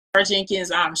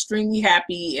Jenkins. I'm extremely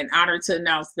happy and honored to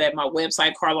announce that my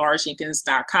website,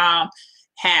 Carlarjenkins.com,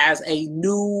 has a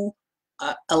new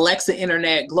Alexa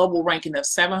Internet global ranking of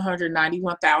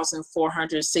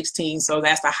 791,416. So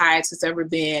that's the highest it's ever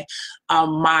been.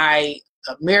 My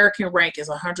American rank is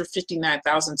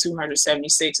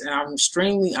 159,276, and I'm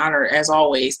extremely honored, as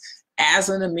always, as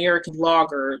an American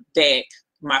blogger, that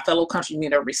my fellow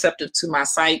countrymen are receptive to my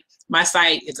site. My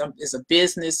site is a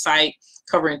business site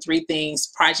covering 3 things: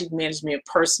 project management,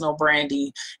 personal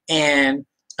branding, and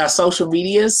social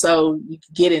media. So you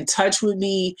can get in touch with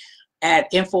me at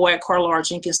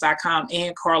info@carlarjenkins.com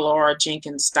and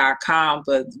carlarjenkins.com.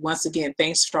 But once again,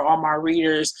 thanks for all my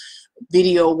readers,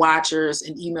 video watchers,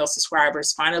 and email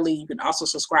subscribers. Finally, you can also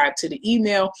subscribe to the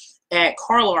email at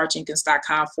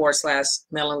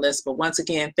carlarjenkins.com/mailing list. But once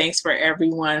again, thanks for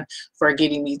everyone for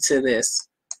getting me to this.